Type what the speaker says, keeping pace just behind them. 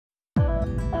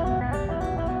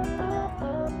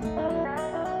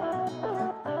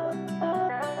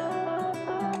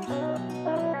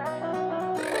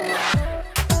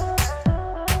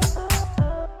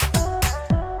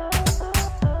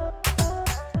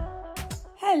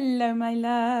Hello, my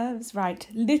loves. Right,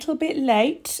 little bit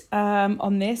late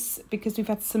on this because we've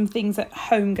had some things at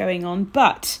home going on,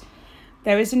 but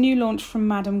there is a new launch from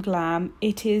Madamglam.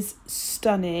 It is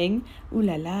stunning. Ooh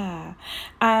la la.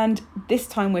 And this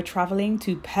time we're travelling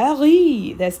to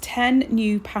Paris. There's 10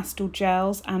 new pastel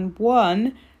gels and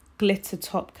 1 glitter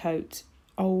top coat.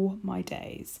 Oh my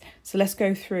days. So let's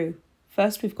go through.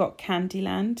 First, we've got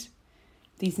Candyland.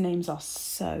 These names are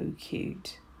so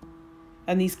cute.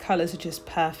 And these colours are just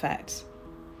perfect.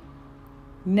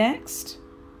 Next,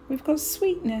 we've got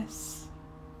Sweetness.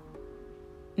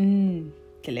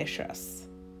 Delicious.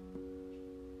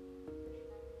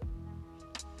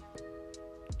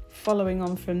 Following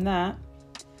on from that,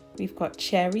 we've got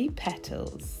Cherry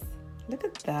Petals. Look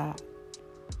at that.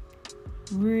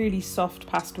 Really soft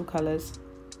pastel colours.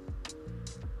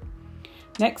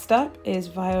 Next up is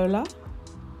Viola.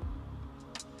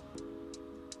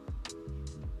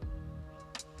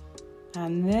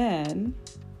 And then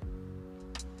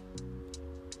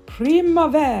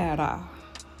Primavera.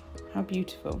 How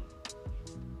beautiful.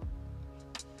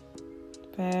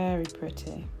 Very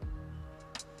pretty.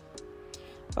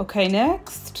 Okay,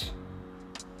 next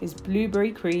is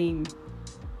Blueberry Cream.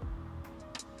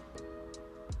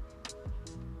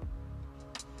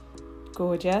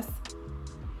 Gorgeous.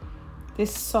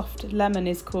 This soft lemon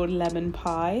is called Lemon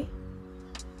Pie.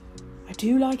 I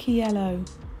do like a yellow.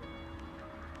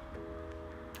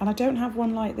 And I don't have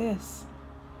one like this.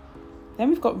 Then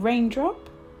we've got Raindrop.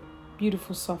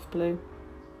 Beautiful soft blue.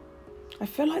 I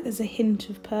feel like there's a hint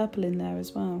of purple in there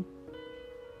as well.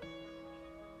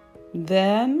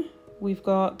 Then we've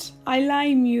got I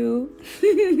Lime You.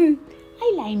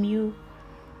 I Lime You.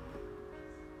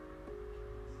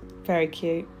 Very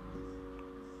cute.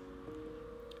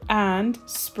 And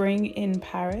Spring in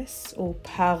Paris or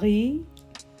Paris.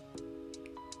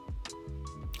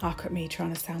 Look at me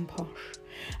trying to sound posh.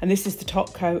 And this is the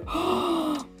top coat.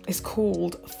 It's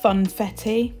called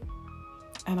Funfetti.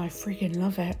 And I freaking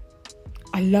love it.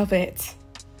 I love it.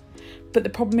 But the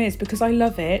problem is, because I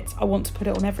love it, I want to put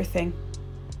it on everything.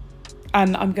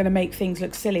 And I'm going to make things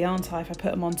look silly, aren't I, if I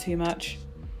put them on too much?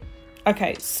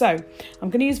 Okay, so I'm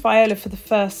going to use Viola for the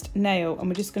first nail. And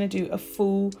we're just going to do a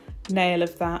full nail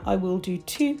of that. I will do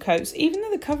 2 coats, even though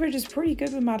the coverage is pretty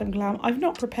good with Madamglam. I've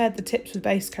not prepared the tips with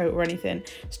base coat or anything.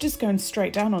 It's just going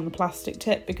straight down on the plastic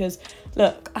tip because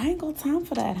look, I ain't got time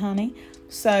for that, honey.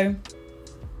 So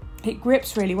it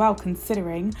grips really well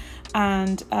considering,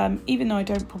 and even though I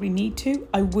don't probably need to,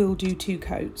 I will do 2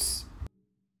 coats.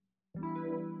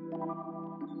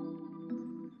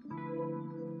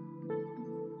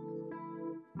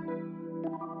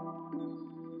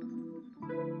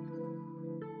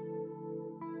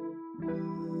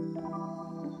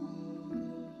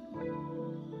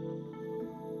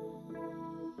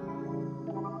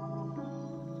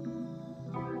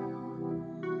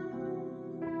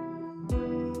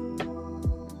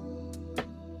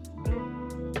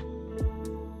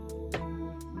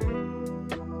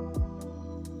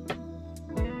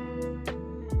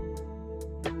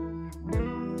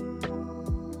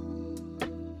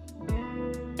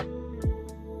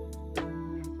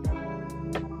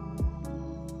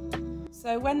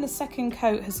 So when the second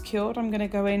coat has cured, I'm going to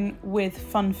go in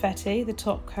with Funfetti, the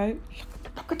top coat.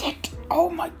 Look at it. Oh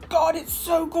my God, it's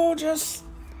so gorgeous.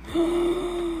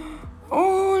 Oh,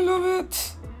 I love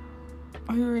it.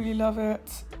 I really love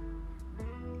it.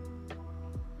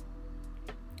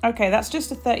 Okay, that's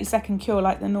just a 30-second cure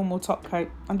like the normal top coat.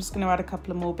 I'm just going to add a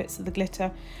couple of more bits of the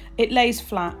glitter. It lays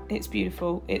flat. It's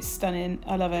beautiful. It's stunning.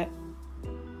 I love it.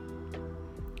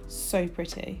 So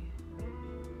pretty.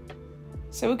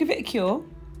 So we'll give it a cure,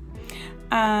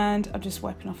 and I'm just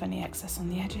wiping off any excess on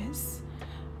the edges.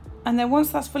 And then once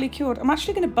that's fully cured, I'm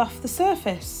actually going to buff the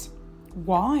surface.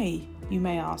 Why, you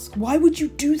may ask? Why would you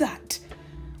do that?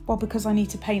 Well, because I need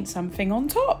to paint something on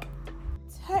top.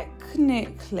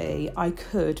 Technically, I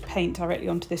could paint directly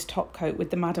onto this top coat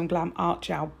with the Madamglam Art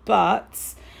Gel, but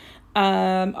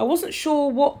I wasn't sure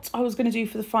what I was going to do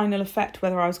for the final effect,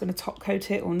 whether I was going to top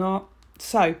coat it or not.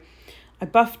 So I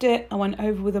buffed it, I went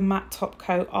over with a matte top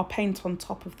coat. I'll paint on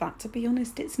top of that. To be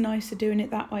honest, it's nicer doing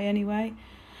it that way anyway.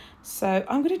 So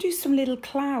I'm going to do some little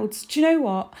clouds. Do you know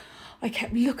what? I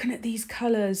kept looking at these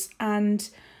colours and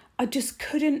I just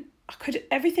couldn't,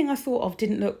 everything I thought of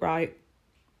didn't look right.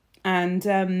 And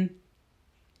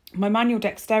my manual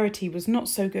dexterity was not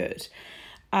so good.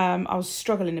 I was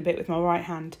struggling a bit with my right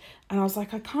hand, and I was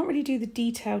like, I can't really do the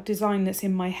detailed design that's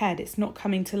in my head. It's not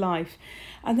coming to life.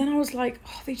 And then I was like,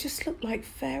 oh, they just look like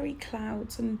fairy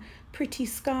clouds and pretty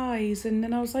skies. And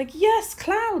then I was like, yes,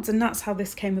 clouds. And that's how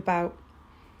this came about.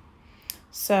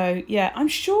 So yeah, I'm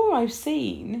sure I've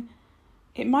seen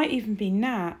It might even be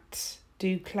Nat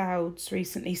do clouds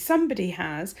recently. Somebody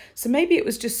has. So maybe it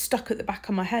was just stuck at the back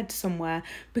of my head somewhere,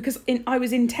 because I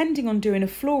was intending on doing a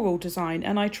floral design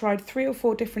and I tried 3 or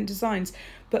 4 different designs,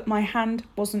 but my hand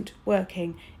wasn't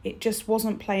working. It just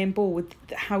wasn't playing ball with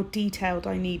how detailed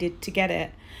I needed to get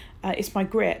it. It's my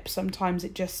grip. Sometimes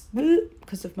it just,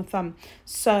 because of my thumb.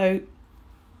 So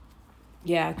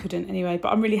yeah, I couldn't anyway,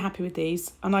 but I'm really happy with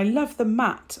these. And I love the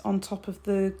matte on top of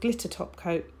the glitter top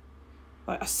coat.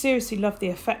 Like, I seriously love the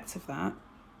effect of that.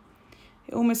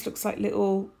 It almost looks like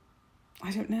little,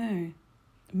 I don't know,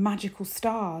 magical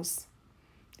stars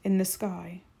in the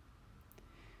sky.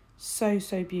 So,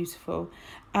 so beautiful.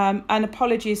 And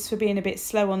apologies for being a bit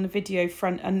slow on the video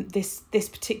front and this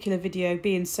particular video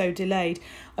being so delayed.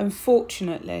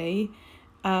 Unfortunately,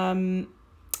 our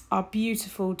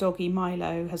beautiful doggy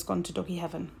Milo has gone to doggy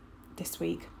heaven this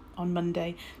week on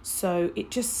Monday. So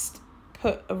it just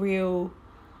put a real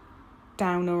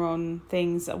downer on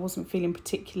things. I wasn't feeling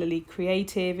particularly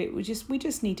creative. We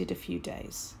just needed a few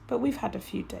days, but we've had a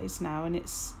few days now, and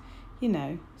it's, you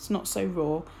know, it's not so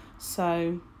raw.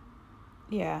 So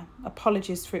yeah,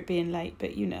 apologies for it being late,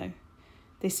 but you know,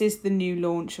 this is the new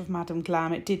launch of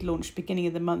Madamglam. It did launch beginning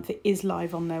of the month. It is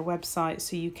live on their website,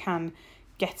 so you can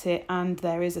get it, and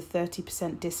there is a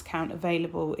 30% discount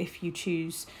available if you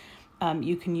choose.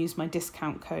 You can use my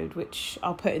discount code, which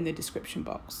I'll put in the description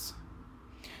box.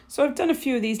 So I've done a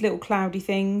few of these little cloudy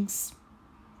things.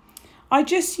 I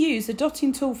just use a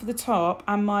dotting tool for the top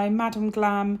and my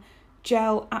Madamglam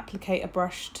gel applicator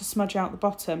brush to smudge out the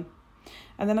bottom.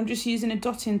 And then I'm just using a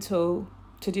dotting tool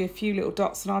to do a few little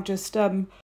dots, and I'll just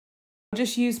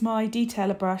use my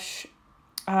detailer brush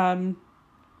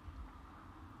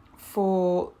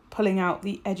for pulling out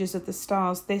the edges of the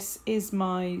stars. This is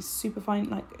my superfine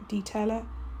like detailer.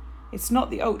 It's not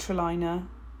the ultraliner,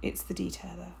 it's the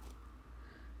detailer.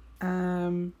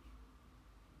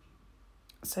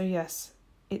 So yes,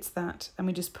 it's that, and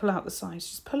we just pull out the sides,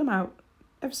 just pull them out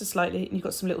ever so slightly, and you've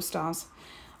got some little stars.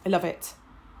 I love it.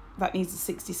 That needs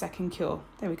a 60-second cure.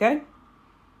 There we go.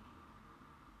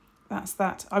 That's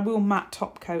that. I will matte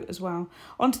top coat as well.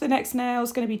 On to the next nail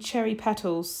is going to be cherry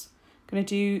petals. Going to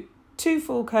do 2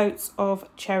 full coats of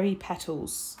cherry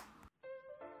petals.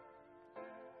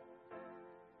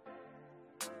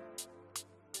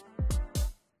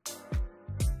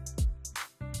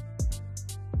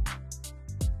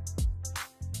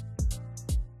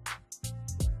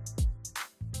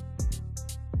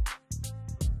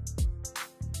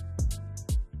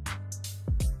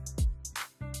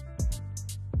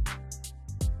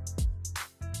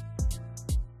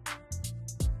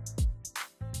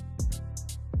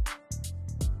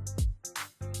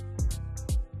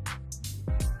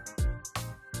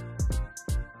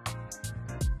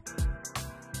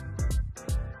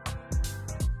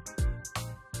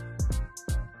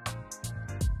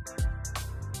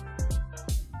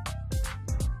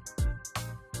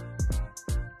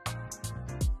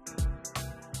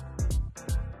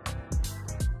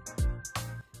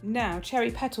 Now,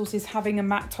 Cherry Petals is having a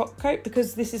matte top coat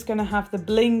because this is going to have the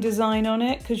bling design on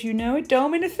it, because you know it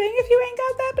don't mean a thing if you ain't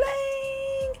got that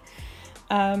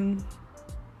bling.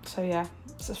 So yeah,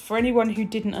 so for anyone who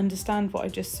didn't understand what I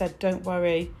just said, don't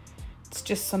worry. It's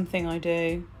just something I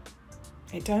do.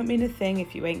 It don't mean a thing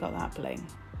if you ain't got that bling.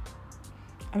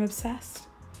 I'm obsessed.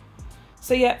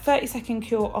 So yeah, 30-second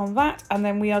cure on that, and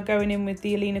then we are going in with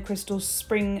the Alina Crystals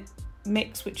spring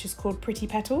mix, which is called Pretty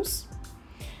Petals.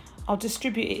 I'll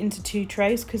distribute it into 2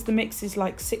 trays because the mix is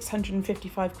like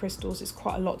 655 crystals. It's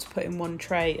quite a lot to put in one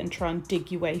tray and try and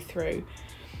dig your way through.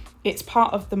 It's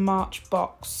part of the March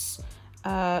box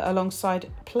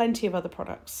alongside plenty of other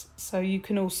products. So you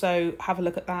can also have a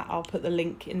look at that. I'll put the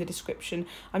link in the description.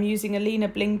 I'm using Alina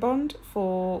Bling Bond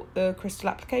for the crystal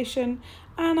application,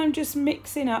 and I'm just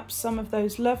mixing up some of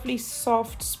those lovely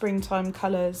soft springtime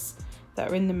colours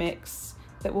that are in the mix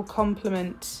that will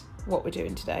complement what we're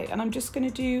doing today. And I'm just going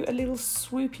to do a little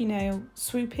swoopy nail,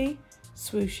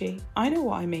 swooshy, I know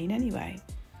what I mean anyway.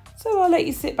 So I'll let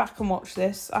you sit back and watch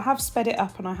this. I have sped it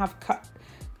up and I have cut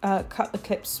the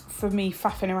clips for me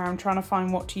faffing around trying to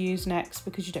find what to use next,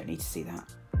 because you don't need to see that.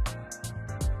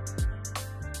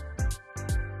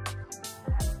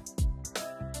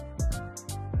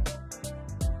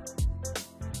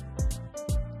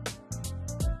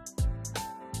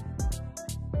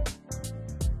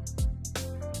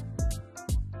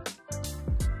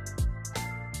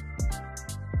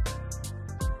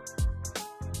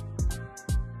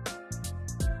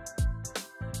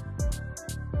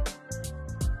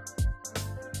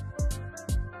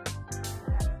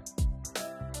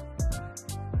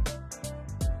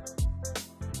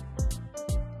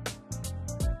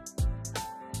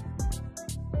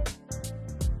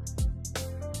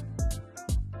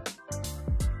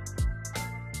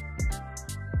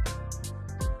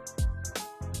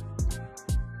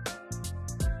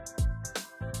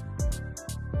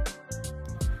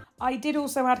 I did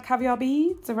also add caviar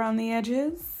beads around the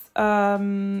edges,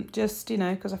 just, you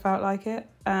know, because I felt like it.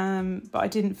 But I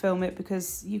didn't film it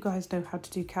because you guys know how to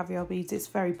do caviar beads. It's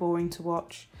very boring to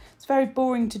watch. It's very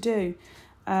boring to do,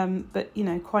 but, you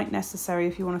know, quite necessary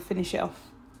if you want to finish it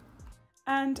off.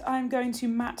 And I'm going to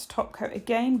matte top coat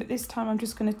again, but this time I'm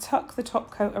just going to tuck the top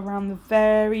coat around the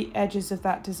very edges of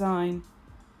that design.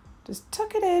 Just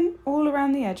tuck it in all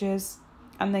around the edges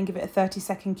and then give it a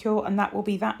 30-second cure, and that will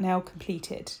be that nail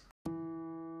completed.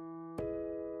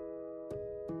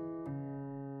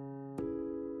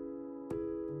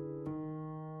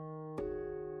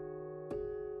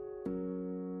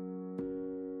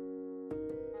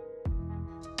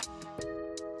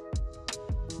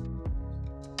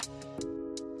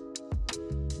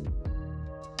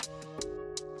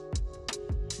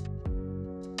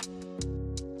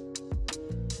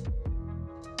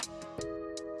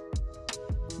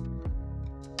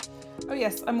 Oh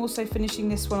yes, I'm also finishing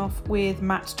this one off with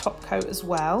matte top coat as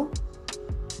well.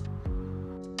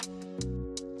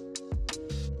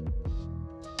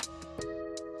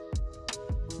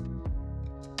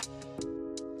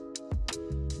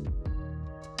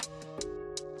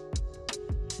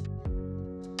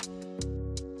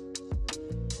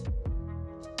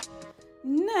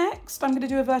 Next, I'm going to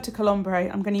do a vertical ombre.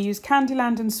 I'm going to use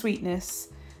Candyland and Sweetness.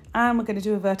 And we're going to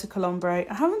do a vertical ombre.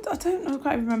 I can't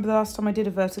remember the last time I did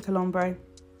a vertical ombre.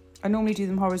 I normally do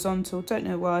them horizontal, don't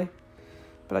know why,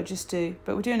 but I just do.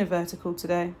 But we're doing a vertical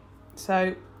today.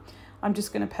 So I'm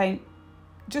just going to paint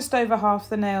just over half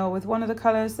the nail with one of the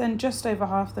colours, then just over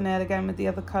half the nail again with the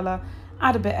other colour,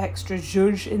 add a bit extra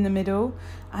zhuzh in the middle,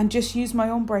 and just use my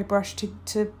ombre brush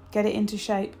to get it into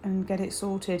shape and get it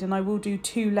sorted. And I will do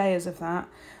 2 layers of that.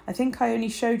 I think I only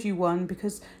showed you one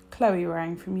because Chloe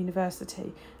rang from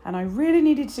university and I really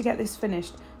needed to get this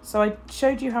finished. So I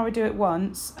showed you how I do it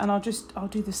once, and I'll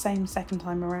do the same second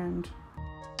time around.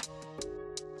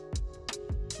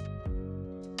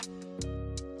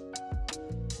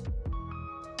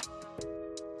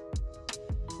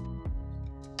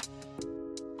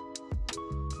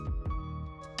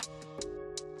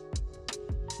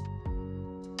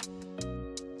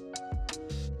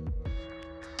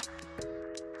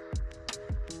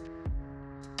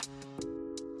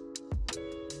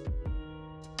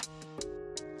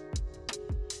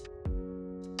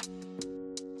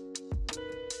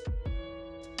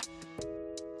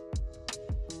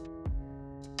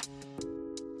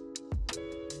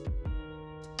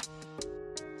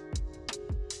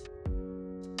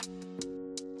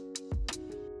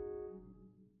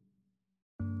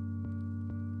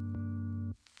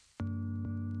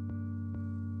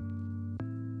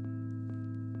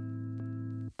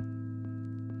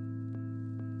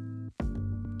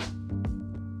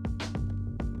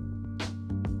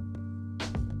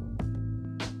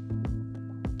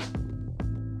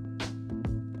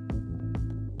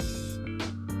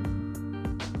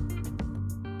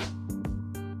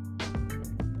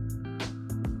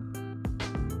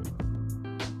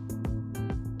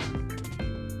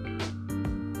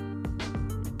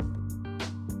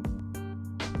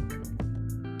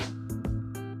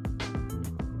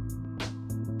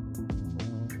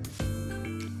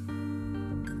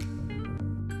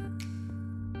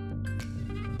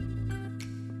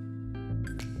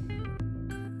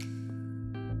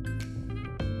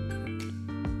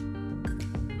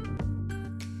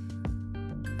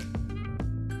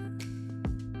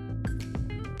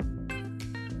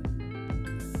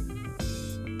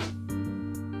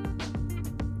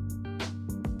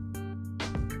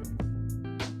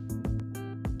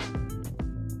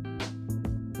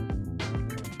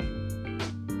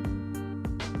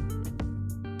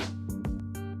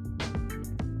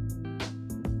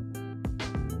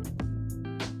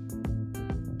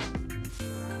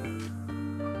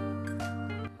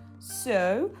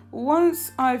 So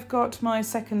once I've got my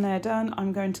second layer done,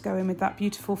 I'm going to go in with that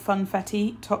beautiful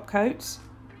Funfetti top coat.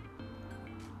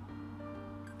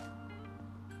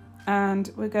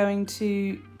 And we're going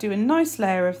to do a nice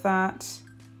layer of that,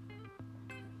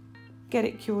 get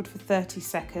it cured for 30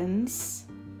 seconds.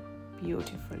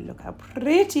 Beautiful, look how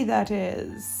pretty that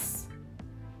is.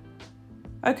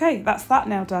 Okay, that's that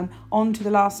nail done. On to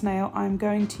the last nail. I'm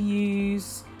going to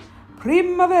use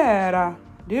Primavera.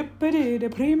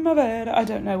 Primavera. I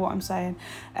don't know what I'm saying.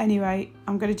 Anyway,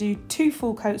 I'm going to do 2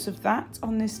 full coats of that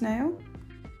on this nail.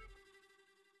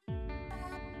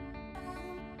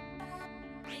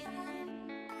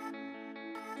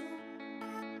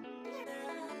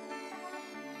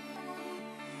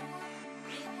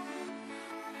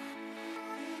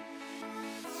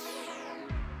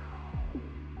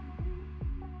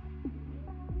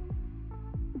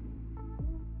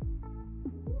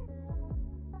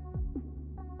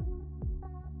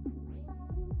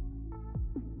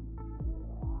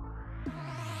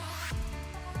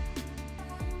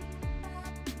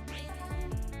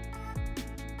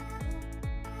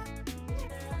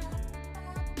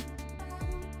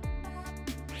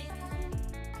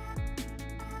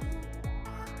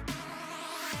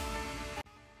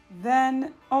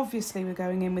 Then obviously we're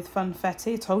going in with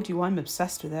Funfetti. I told you I'm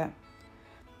obsessed with it.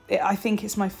 I think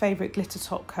it's my favourite glitter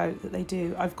top coat that they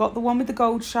do. I've got the one with the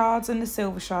gold shards and the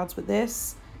silver shards, but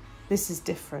this is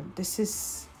different. This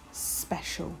is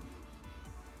special.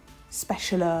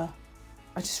 Specialer.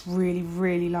 I just really,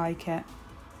 really like it.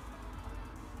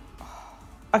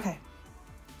 Okay.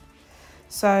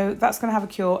 So that's going to have a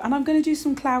cure. And I'm going to do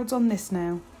some clouds on this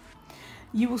now.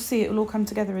 You will see it will all come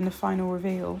together in the final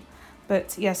reveal.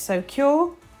 But yes, so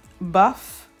cure,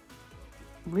 buff,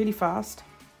 really fast.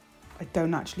 I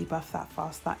don't actually buff that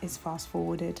fast. That is fast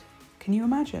forwarded. Can you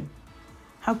imagine?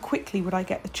 How quickly would I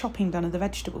get the chopping done of the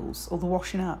vegetables or the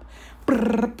washing up?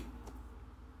 Brrr.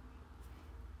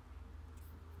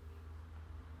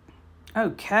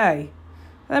 Okay. And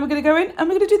then we're going to go in and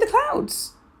we're going to do the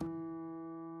clouds.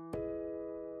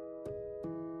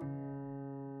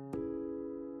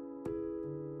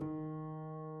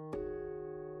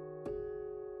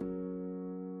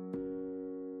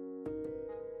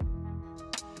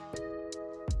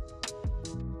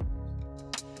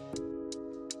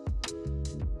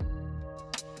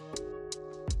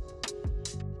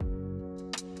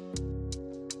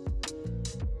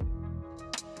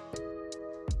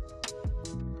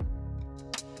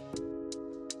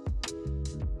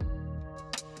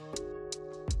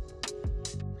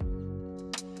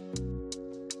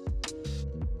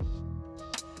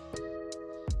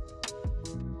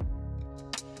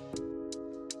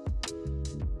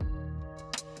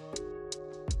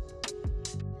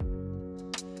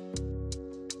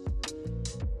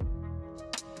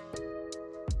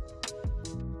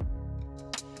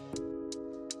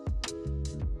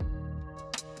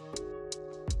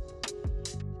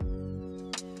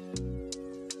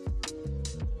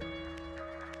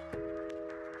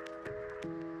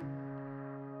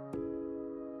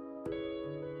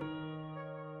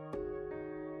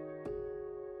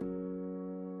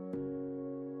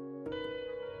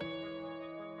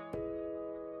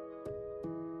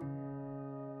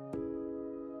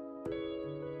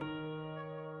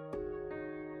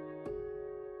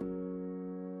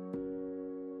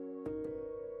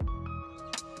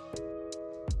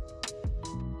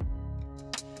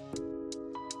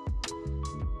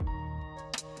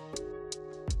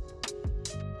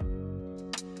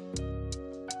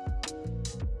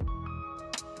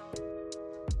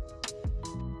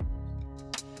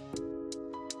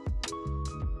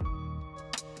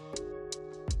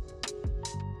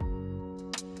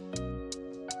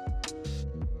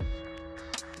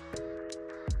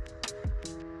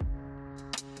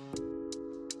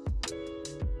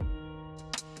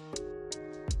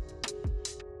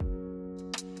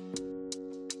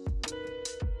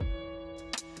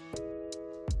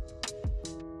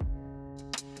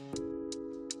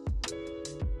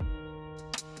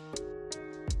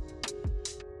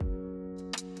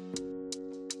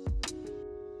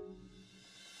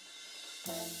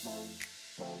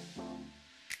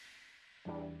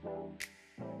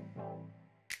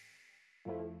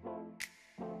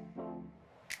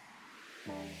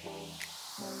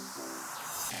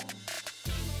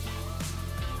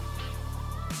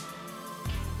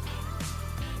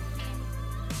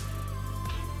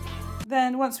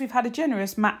 Then once we've had a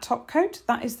generous matte top coat,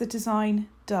 that is the design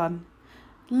done.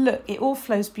 Look, it all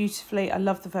flows beautifully. I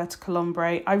love the vertical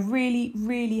ombre. I really,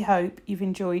 really hope you've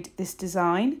enjoyed this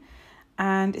design,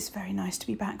 and it's very nice to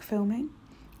be back filming.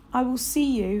 I will see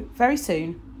you very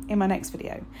soon in my next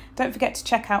video. Don't forget to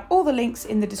check out all the links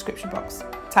in the description box.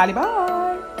 Tally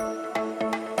bye!